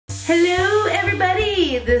Hello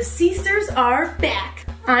everybody, the Seesters are back.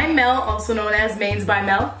 I'm Mel, also known as Manes by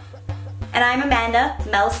Mel. And I'm Amanda,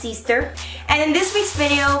 Mel Seester. And in this week's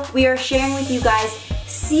video, we are sharing with you guys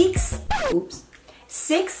six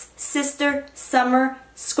sister summer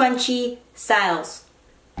scrunchie styles.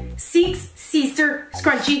 6 Seester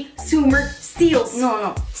scrunchie summer steals.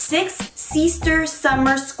 No. 6 Seester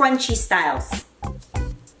summer scrunchie styles.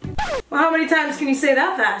 Well, how many times can you say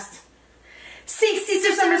that fast? 6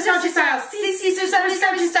 Seester summer scrunchie styles. 6 Seester summer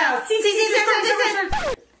scrunchie styles. 6 Seester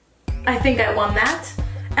summer. I think I won that.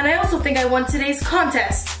 And I also think I won today's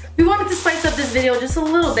contest. We wanted to spice up this video just a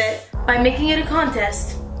little bit by making it a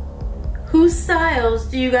contest. Whose styles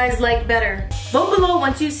do you guys like better? Vote below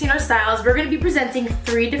once you've seen our styles. We're going to be presenting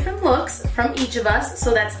 3 different looks from each of us.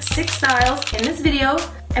 So that's 6 styles in this video.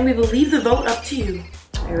 And we will leave the vote up to you.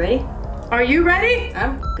 Are you ready? Are you ready?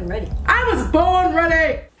 I'm fucking ready. I was born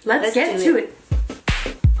ready. Let's get to it.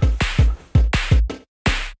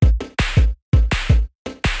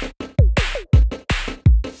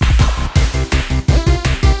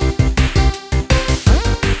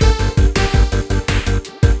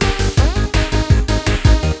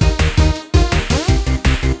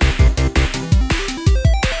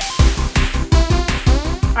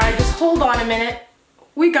 Hold on a minute.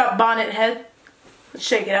 We got bonnet head. Let's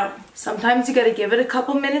shake it out. Sometimes you gotta give it a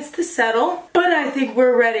couple minutes to settle, but I think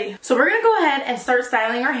we're ready. So we're gonna go ahead and start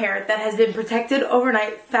styling our hair that has been protected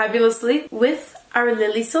overnight fabulously with our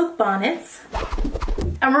lily silk bonnets.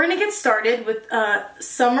 And we're gonna get started with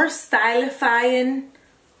summer stylifying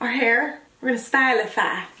our hair. We're gonna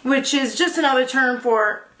stylify, which is just another term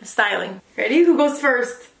for styling. Ready? Who goes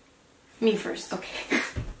first? Me first. Okay.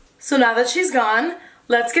 So now that she's gone,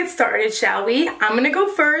 let's get started, shall we? I'm gonna go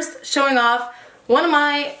first, showing off one of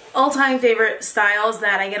my all-time favorite styles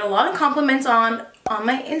that I get a lot of compliments on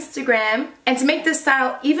my Instagram. And to make this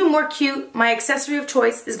style even more cute, my accessory of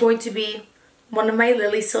choice is going to be one of my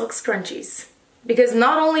lily silk scrunchies. Because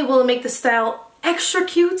not only will it make the style extra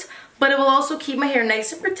cute, but it will also keep my hair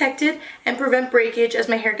nice and protected and prevent breakage as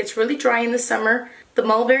my hair gets really dry in the summer. The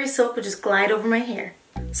mulberry silk will just glide over my hair.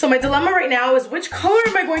 So my dilemma right now is, which color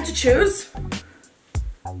am I going to choose?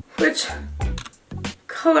 Which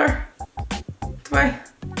color do I...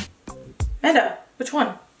 Amanda, which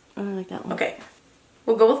one? I like that one. Okay,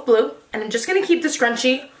 we'll go with blue. And I'm just gonna keep the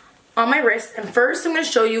scrunchie on my wrist. And first I'm gonna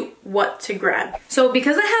show you what to grab. So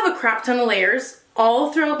because I have a crap ton of layers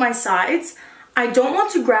all throughout my sides, I don't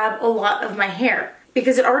want to grab a lot of my hair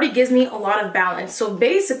because it already gives me a lot of balance. So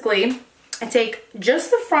basically, I take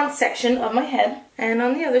just the front section of my head and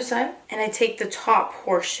on the other side, and I take the top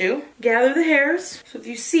horseshoe, gather the hairs. So if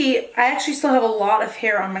you see, I actually still have a lot of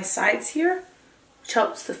hair on my sides here, which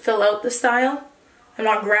helps to fill out the style. I'm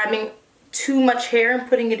not grabbing too much hair and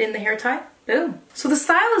putting it in the hair tie. Boom. So the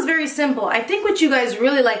style is very simple. I think what you guys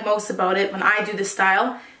really like most about it when I do this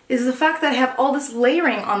style is the fact that I have all this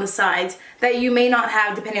layering on the sides that you may not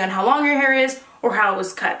have depending on how long your hair is or how it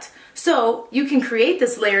was cut. So you can create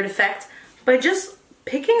this layered effect by just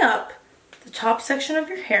picking up the top section of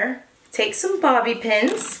your hair, take some bobby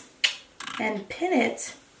pins, and pin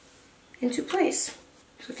it into place.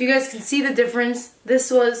 So if you guys can see the difference, this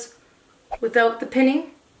was without the pinning,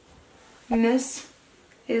 and this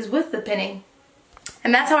is with the pinning.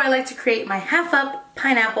 And that's how I like to create my half-up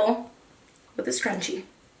pineapple with a scrunchie.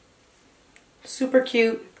 Super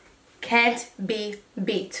cute, can't be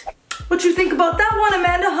beat. What you think about that one,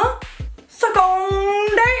 Amanda, huh? Suck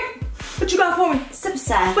on that! What you got for me? Step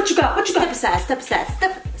aside. What you got? What you got? Step aside, step aside,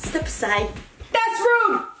 step aside. That's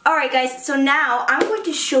rude! Alright guys, so now I'm going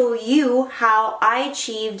to show you how I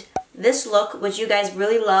achieved this look, which you guys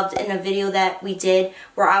really loved in a video that we did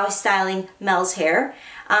where I was styling Mel's hair.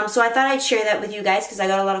 So I thought I'd share that with you guys because I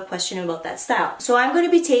got a lot of questions about that style. So I'm going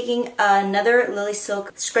to be taking another lily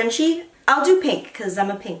silk scrunchie. I'll do pink because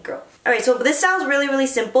I'm a pink girl. Alright, so this style is really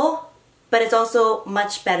simple, but it's also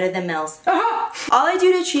much better than Mel's. All I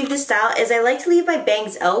do to achieve this style is I like to leave my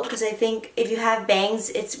bangs out because I think if you have bangs,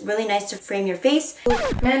 it's really nice to frame your face.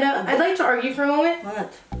 Amanda, I'd like to argue for a moment.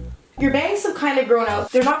 What? Your bangs have kind of grown out.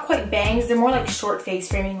 They're not quite bangs, they're more like short face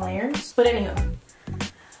framing layers. But anyway.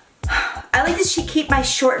 I like to keep my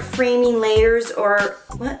short framing layers, or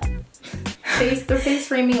what? They're face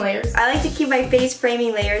framing layers. I like to keep my face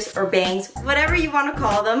framing layers or bangs, whatever you want to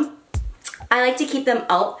call them. I like to keep them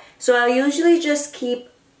out. So I'll usually just keep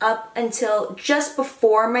up until just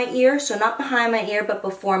before my ear. So not behind my ear, but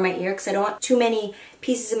before my ear, because I don't want too many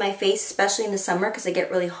pieces in my face, especially in the summer because I get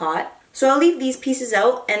really hot. So I'll leave these pieces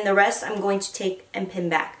out and the rest I'm going to take and pin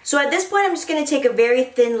back. So at this point I'm just going to take a very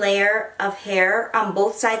thin layer of hair on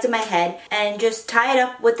both sides of my head and just tie it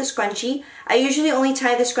up with the scrunchie. I usually only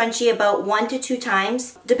tie the scrunchie about 1 to 2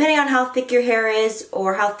 times. Depending on how thick your hair is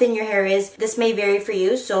or how thin your hair is, this may vary for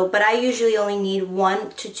you. But I usually only need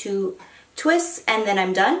 1 to 2 twists and then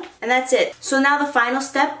I'm done. And that's it. So now the final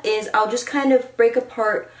step is I'll just kind of break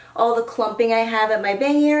apart all the clumping I have at my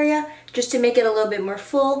bang area just to make it a little bit more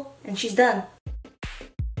full, and she's done.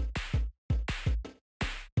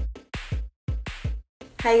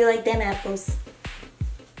 How you like them apples?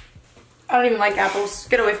 I don't even like apples.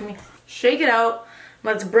 Get away from me. Shake it out.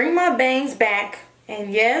 Let's bring my bangs back.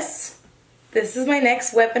 And yes, this is my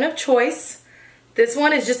next weapon of choice. This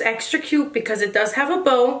one is just extra cute because it does have a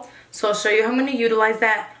bow. So I'll show you how I'm going to utilize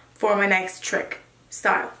that for my next trick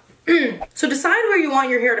style. So decide where you want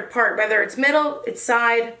your hair to part, whether it's middle, it's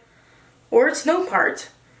side, or it's no part.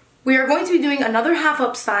 We are going to be doing another half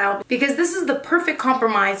up style because this is the perfect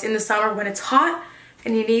compromise in the summer when it's hot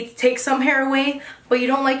and you need to take some hair away, but you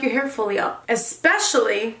don't like your hair fully up.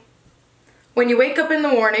 Especially when you wake up in the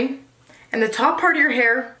morning and the top part of your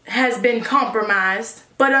hair has been compromised,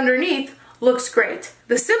 but underneath looks great.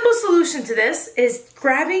 The simple solution to this is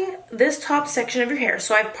grabbing this top section of your hair.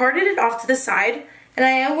 So I've parted it off to the side, and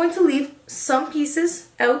I am going to leave some pieces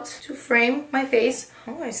out to frame my face.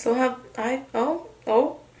 Oh, I still have,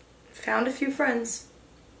 found a few friends.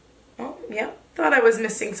 Oh, yeah, thought I was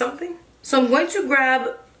missing something. So I'm going to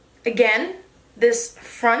grab, again, this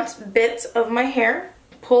front bit of my hair,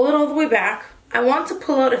 pull it all the way back. I want to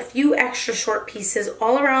pull out a few extra short pieces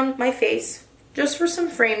all around my face, just for some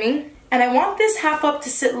framing. And I want this half up to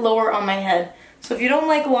sit lower on my head. So if you don't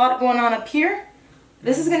like a lot going on up here,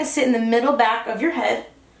 this is going to sit in the middle back of your head.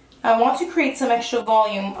 I want to create some extra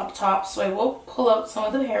volume up top, so I will pull out some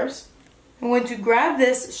of the hairs. I'm going to grab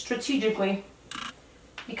this strategically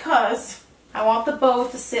because I want the bow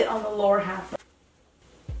to sit on the lower half.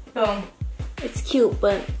 Boom. It's cute,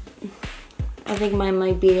 but I think mine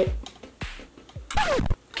might beat it.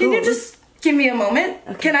 Can you just give me a moment?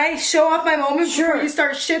 Okay. Can I show off my moment before you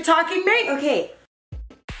start shit talking me? Okay.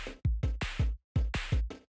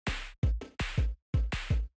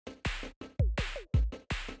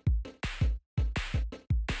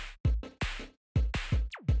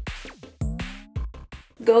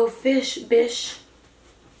 Go fish, bish.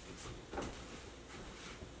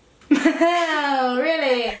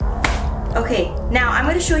 Really? Okay, now I'm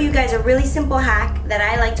going to show you guys a really simple hack that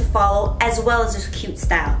I like to follow as well as a cute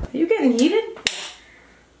style. Are you getting heated?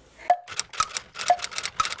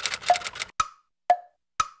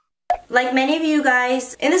 Like many of you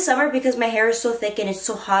guys, in the summer, because my hair is so thick and it's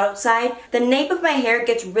so hot outside, the nape of my hair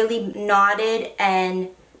gets really knotted and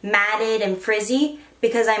matted and frizzy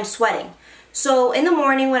because I'm sweating. So in the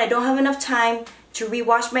morning when I don't have enough time to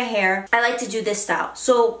rewash my hair, I like to do this style.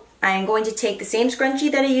 So I'm going to take the same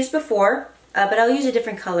scrunchie that I used before, but I'll use a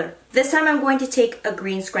different color. This time I'm going to take a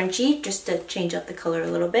green scrunchie just to change up the color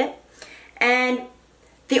a little bit. And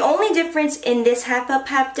the only difference in this half up,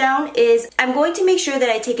 half down is I'm going to make sure that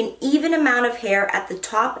I take an even amount of hair at the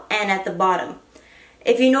top and at the bottom.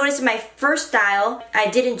 If you notice in my first style, I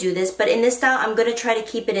didn't do this, but in this style I'm going to try to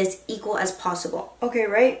keep it as equal as possible. Okay,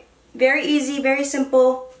 right? Very easy, very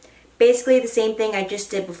simple. Basically the same thing I just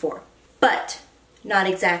did before, but not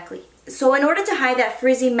exactly. So in order to hide that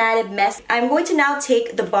frizzy matted mess, I'm going to now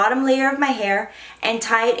take the bottom layer of my hair and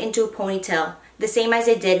tie it into a ponytail, the same as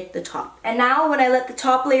I did the top. And now when I let the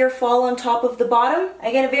top layer fall on top of the bottom,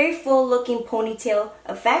 I get a very full looking ponytail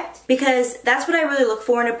effect, because that's what I really look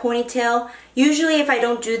for in a ponytail. Usually if I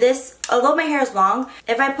don't do this, although my hair is long,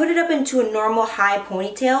 if I put it up into a normal high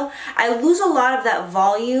ponytail, I lose a lot of that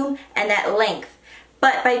volume and that length.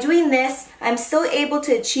 But by doing this, I'm still able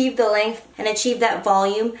to achieve the length and achieve that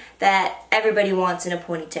volume that everybody wants in a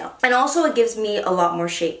ponytail. And also it gives me a lot more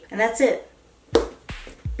shape. And that's it.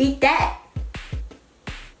 Beat that.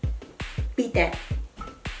 Beat that.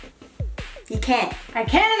 You can. I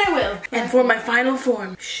can and I will. And for my final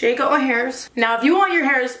form, shake out my hairs. Now if you want your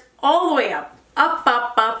hairs all the way up,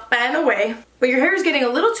 and away, but your hair is getting a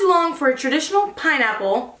little too long for a traditional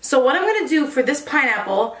pineapple, so what I'm going to do for this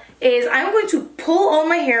pineapple is I'm going to pull all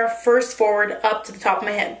my hair first forward up to the top of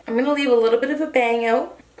my head. I'm going to leave a little bit of a bang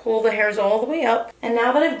out, pull the hairs all the way up, and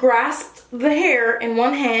now that I've grasped the hair in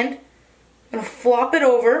one hand, I'm going to flop it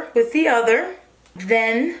over with the other,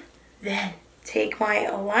 then take my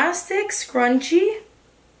elastic scrunchie,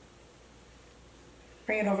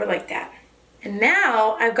 bring it over like that. And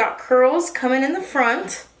now I've got curls coming in the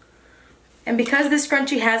front, and because this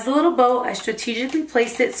scrunchie has a little bow, I strategically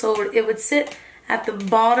placed it so it would sit at the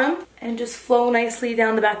bottom and just flow nicely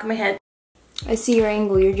down the back of my head. I see your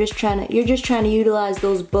angle. You're just trying to utilize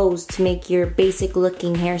those bows to make your basic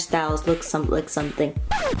looking hairstyles look like something.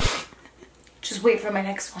 Just wait for my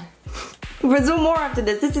next one. There's no more after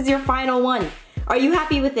this. This is your final one. Are you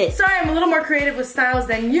happy with it? Sorry, I'm a little more creative with styles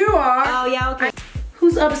than you are. Oh yeah, okay.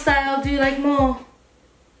 Whose up style do you like more?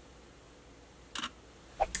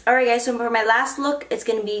 Alright guys, so for my last look, it's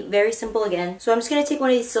going to be very simple again. So I'm just going to take one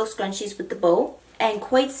of these silk scrunchies with the bow, and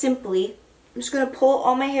quite simply, I'm just going to pull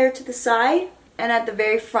all my hair to the side, and at the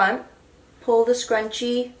very front, pull the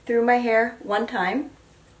scrunchie through my hair one time,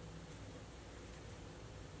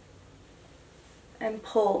 and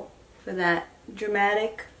pull for that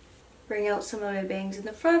dramatic, bring out some of my bangs in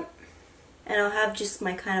the front, and I'll have just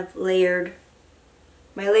my kind of layered,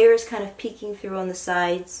 my layers kind of peeking through on the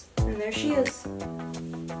sides, and there she is.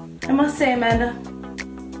 I must say, Amanda,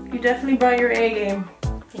 you definitely brought your A game.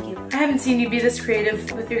 Thank you. I haven't seen you be this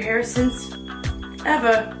creative with your hair since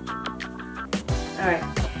ever. Alright.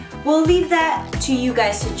 We'll leave that to you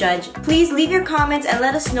guys to judge. Please leave your comments and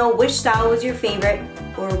let us know which style was your favorite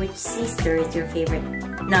or which Seester is your favorite.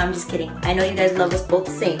 No, I'm just kidding. I know you guys love us both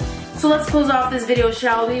the same. So let's close off this video,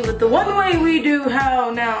 shall we, with the one way we do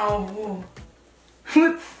how now.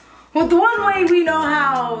 with the one way we know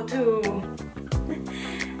how to.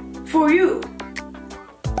 For you.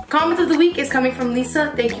 Comment of the week is coming from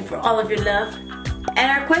Lisa. Thank you for all of your love. And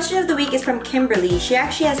our question of the week is from Kimberly. She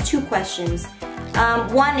actually has two questions.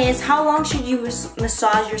 One is, how long should you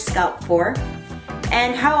massage your scalp for?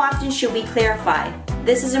 And how often should we clarify?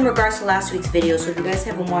 This is in regards to last week's video, so if you guys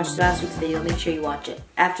haven't watched last week's video, make sure you watch it.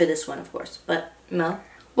 After this one, of course. But, Mel?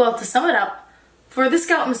 Well, to sum it up, for the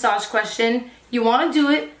scalp massage question, you want to do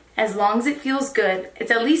it as long as it feels good.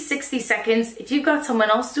 It's at least 60 seconds. If you've got someone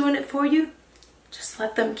else doing it for you, just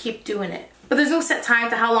let them keep doing it. But there's no set time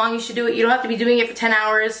to how long you should do it. You don't have to be doing it for 10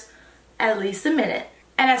 hours, at least a minute.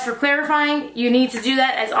 And as for clarifying, you need to do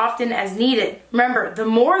that as often as needed. Remember, the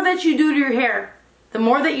more that you do to your hair, the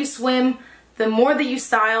more that you swim, the more that you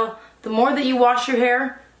style, the more that you wash your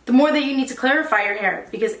hair, the more that you need to clarify your hair,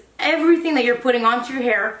 because everything that you're putting onto your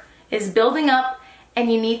hair is building up,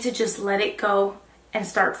 and you need to just let it go and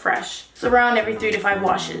start fresh. So around every 3 to 5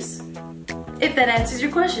 washes. If that answers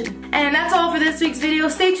your question. And that's all for this week's video.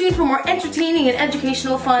 Stay tuned for more entertaining and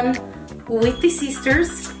educational fun with the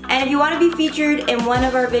Seesters. And if you want to be featured in one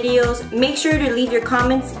of our videos, make sure to leave your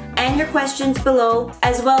comments and your questions below,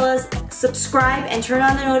 as well as subscribe and turn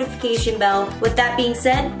on the notification bell. With that being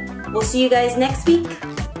said, we'll see you guys next week.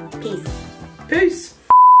 Peace. Peace.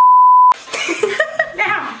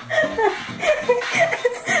 Now.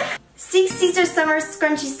 Seek Seester Summer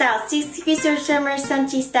Scrunchy Styles. Seek Seester Summer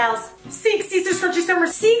Scrunchy Styles. Seek Seester Scrunchy Summer.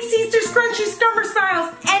 Seek Seester Scrunchy Summer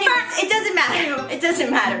Styles. Anyway, it doesn't matter. It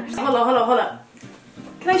doesn't matter. Hold on.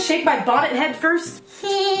 Can I shake my bonnet head first?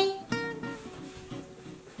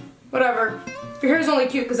 Whatever. Your hair's only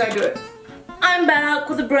cute because I do it. I'm back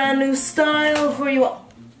with a brand new style for you all.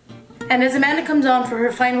 And as Amanda comes on for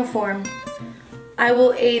her final form, I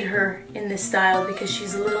will aid her in this style because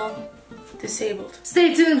she's a little disabled.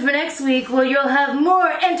 Stay tuned for next week where you'll have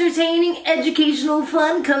more entertaining, educational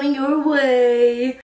fun coming your way.